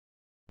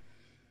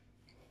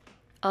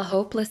A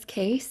hopeless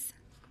case?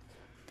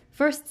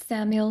 1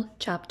 Samuel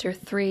chapter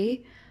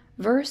 3,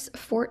 verse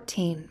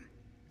 14.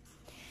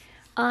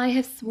 I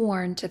have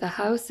sworn to the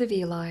house of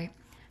Eli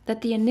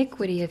that the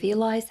iniquity of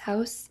Eli's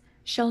house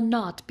shall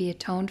not be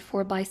atoned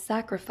for by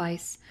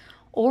sacrifice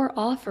or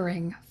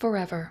offering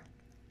forever.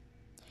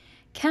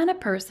 Can a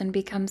person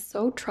become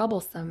so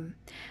troublesome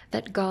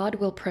that God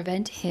will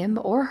prevent him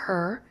or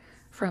her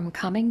from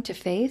coming to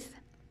faith?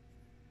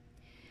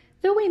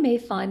 Though we may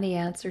find the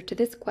answer to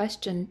this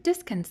question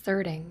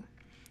disconcerting,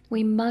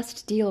 we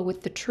must deal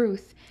with the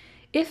truth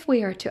if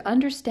we are to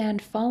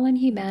understand fallen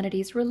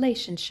humanity's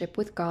relationship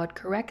with God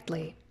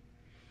correctly.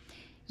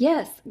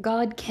 Yes,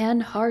 God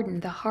can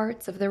harden the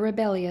hearts of the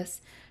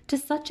rebellious to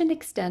such an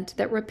extent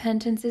that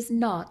repentance is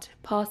not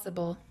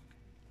possible.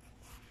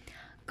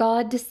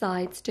 God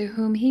decides to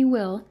whom he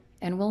will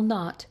and will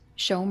not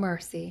show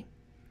mercy.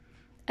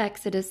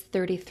 Exodus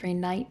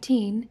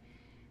 33:19,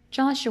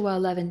 Joshua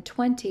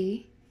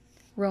 11:20,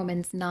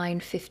 Romans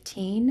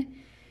 9:15,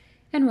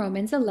 and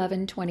Romans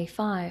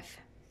 11:25.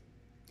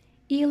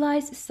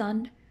 Eli's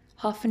son,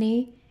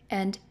 Hophni,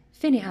 and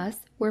Phinehas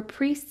were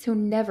priests who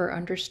never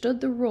understood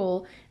the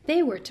role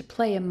they were to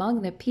play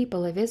among the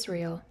people of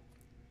Israel.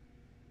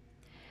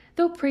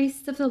 Though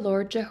priests of the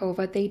Lord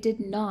Jehovah, they did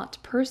not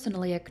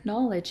personally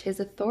acknowledge his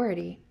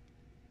authority.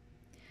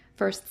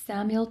 1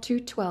 Samuel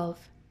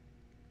 2:12.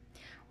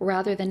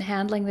 Rather than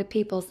handling the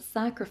people's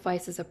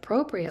sacrifices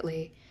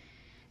appropriately,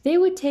 they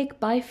would take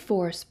by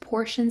force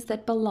portions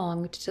that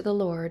belonged to the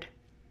Lord.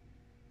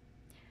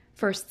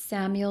 1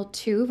 Samuel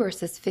 2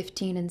 verses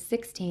 15 and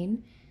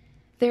 16,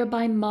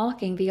 thereby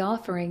mocking the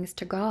offerings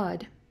to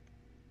God.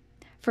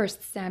 1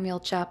 Samuel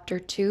chapter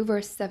 2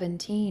 verse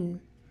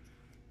 17.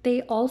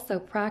 They also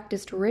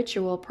practiced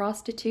ritual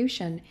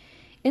prostitution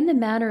in the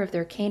manner of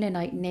their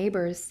Canaanite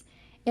neighbors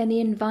and the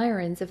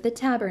environs of the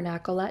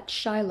tabernacle at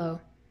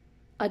Shiloh,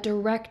 a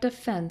direct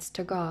offense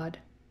to God.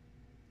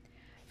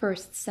 1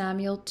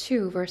 Samuel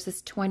 2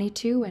 verses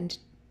 22 and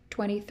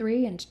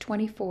 23 and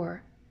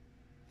 24.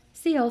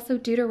 See also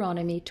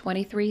Deuteronomy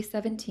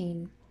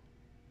 23:17.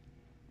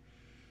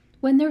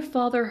 When their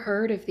father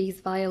heard of these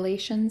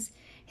violations,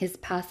 his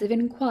passive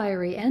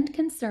inquiry and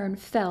concern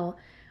fell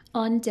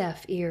on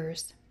deaf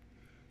ears.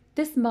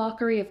 This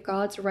mockery of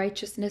God's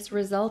righteousness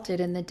resulted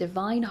in the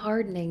divine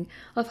hardening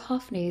of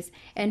Hophni's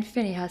and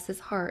Phinehas's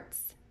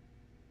hearts.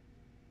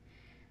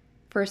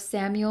 1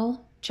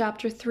 Samuel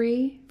chapter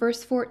 3,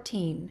 verse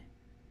 14.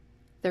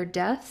 Their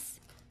deaths,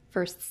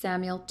 1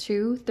 Samuel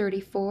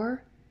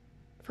 2:34,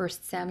 1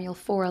 Samuel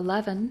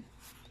 4:11.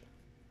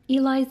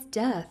 Eli's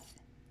death,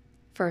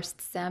 1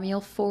 Samuel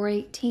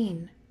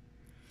 4:18.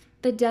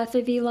 The death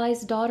of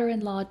Eli's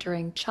daughter-in-law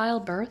during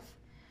childbirth,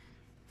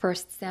 1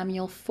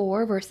 Samuel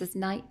 4 verses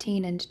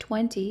 19 and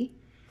 20.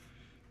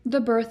 The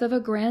birth of a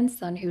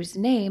grandson whose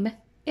name,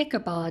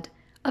 Ichabod,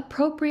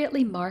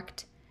 appropriately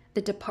marked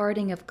the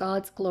departing of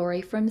God's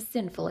glory from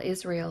sinful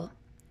Israel.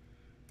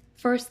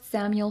 1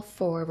 Samuel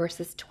 4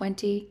 verses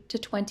 20 to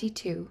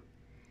 22.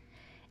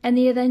 And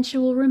the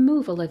eventual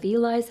removal of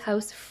Eli's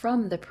house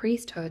from the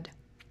priesthood.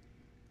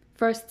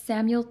 1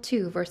 Samuel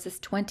 2 verses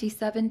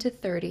 27 to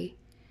 30.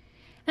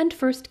 And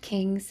 1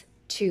 Kings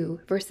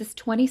 2 verses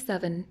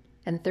 27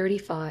 and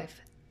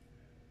 35.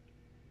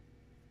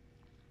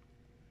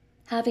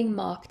 Having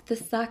mocked the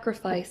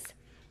sacrifice,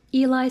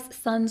 Eli's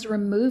sons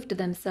removed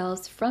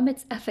themselves from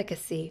its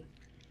efficacy.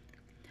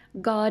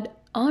 God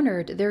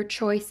honored their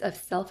choice of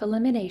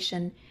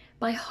self-elimination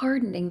by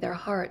hardening their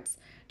hearts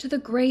to the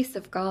grace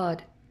of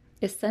God,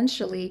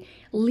 essentially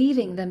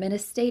leaving them in a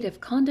state of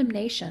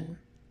condemnation.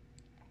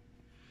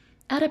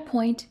 At a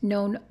point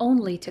known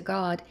only to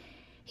God,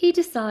 he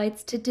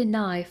decides to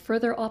deny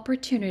further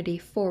opportunity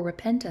for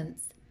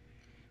repentance.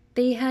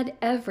 They had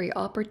every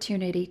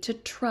opportunity to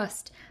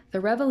trust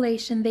the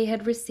revelation they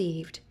had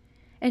received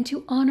and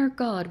to honor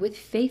God with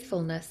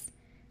faithfulness,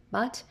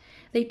 but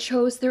they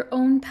chose their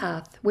own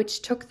path,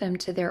 which took them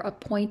to their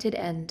appointed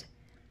end.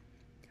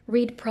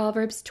 Read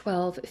Proverbs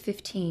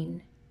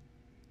 12:15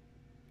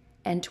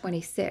 and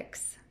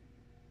 26,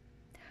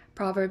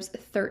 Proverbs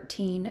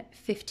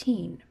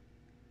 13:15,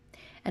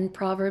 and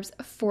Proverbs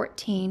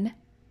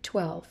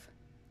 14:12.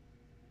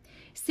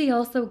 See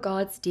also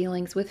God's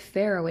dealings with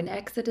Pharaoh in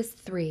Exodus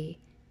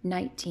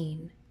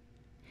 3:19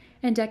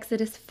 and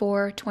Exodus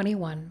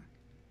 4:21.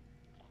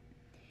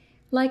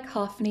 Like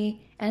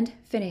Hophni and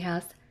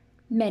Phinehas,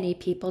 many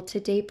people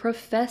today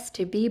profess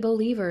to be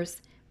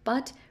believers,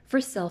 but for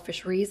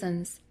selfish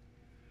reasons.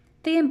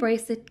 They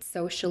embrace it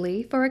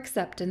socially for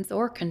acceptance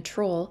or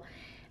control,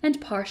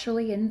 and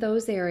partially in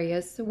those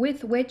areas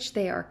with which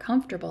they are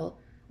comfortable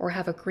or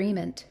have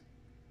agreement.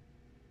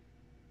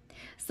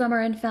 Some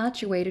are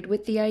infatuated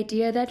with the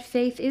idea that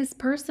faith is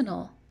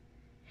personal.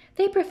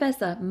 They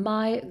profess a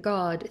 "my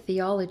God"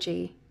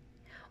 theology,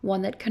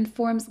 one that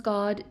conforms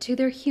God to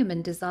their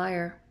human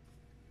desire.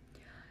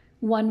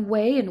 One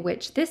way in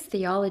which this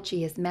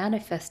theology is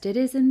manifested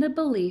is in the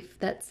belief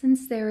that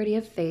sincerity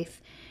of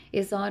faith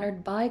is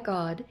honored by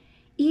God,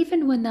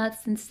 even when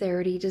that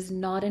sincerity does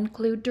not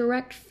include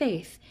direct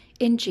faith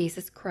in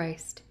Jesus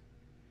Christ.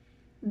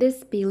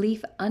 This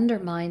belief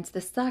undermines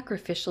the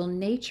sacrificial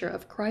nature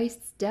of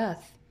Christ's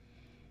death.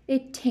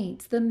 It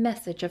taints the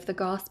message of the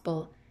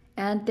gospel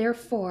and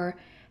therefore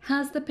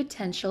has the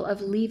potential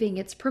of leaving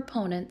its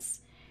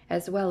proponents,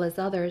 as well as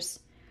others,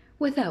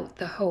 without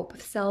the hope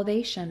of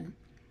salvation,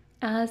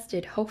 as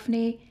did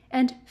Hophni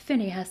and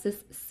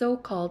Phinehas's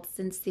so-called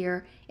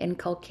sincere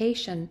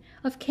inculcation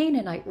of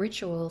Canaanite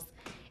rituals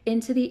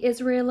into the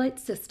Israelite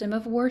system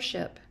of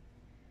worship.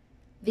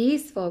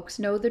 These folks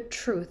know the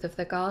truth of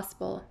the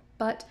gospel,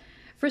 but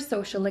for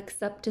social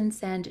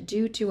acceptance and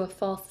due to a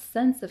false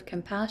sense of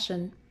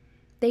compassion,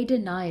 they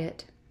deny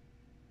it.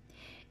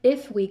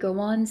 If we go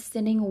on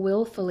sinning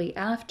willfully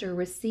after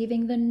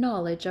receiving the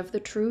knowledge of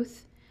the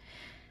truth,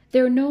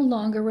 there no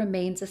longer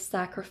remains a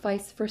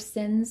sacrifice for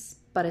sins,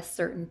 but a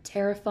certain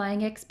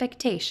terrifying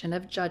expectation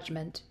of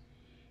judgment.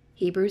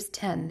 Hebrews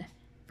 10,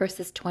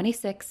 verses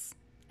 26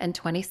 and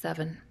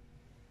 27.